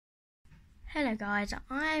Hello guys,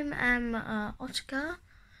 I'm Oscar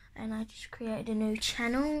and I just created a new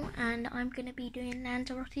channel and I'm going to be doing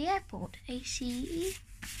Lanzarote Airport, ACE.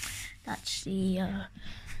 That's the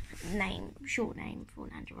short name for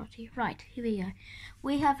Lanzarote. Right, here we go.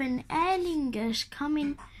 We have an Aer Lingus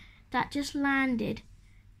coming that just landed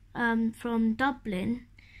from Dublin,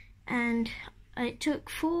 and it took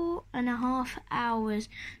 4.5 hours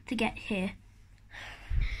to get here.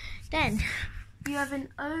 Then you have an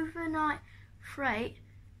overnight freight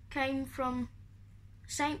came from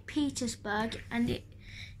St. Petersburg, and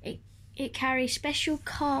it carries special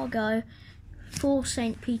cargo for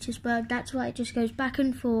St. Petersburg. That's why it just goes back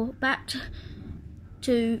and forth, back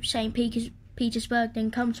to St. Petersburg, then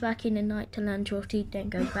comes back in the night to Lanzarote, then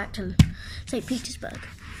goes back to St. Petersburg.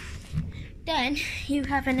 Then you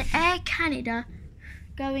have an Air Canada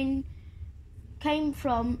came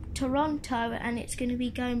from Toronto, and it's going to be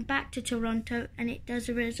going back to Toronto, and it does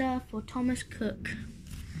a reserve for Thomas Cook.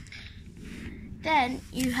 Then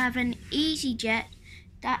you have an EasyJet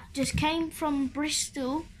that just came from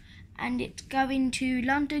Bristol, and it's going to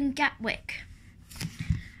London Gatwick.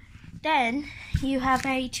 Then you have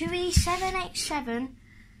a 2E787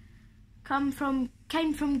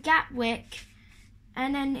 came from Gatwick,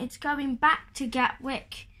 and then it's going back to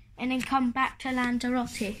Gatwick and then come back to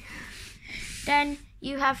Lanzarote. Then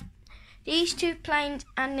you have these two planes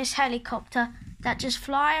and this helicopter that just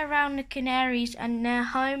fly around the Canaries, and their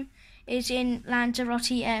home is in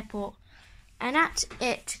Lanzarote Airport. And that's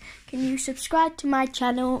it. Can you subscribe to my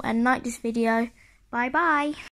channel and like this video? Bye bye.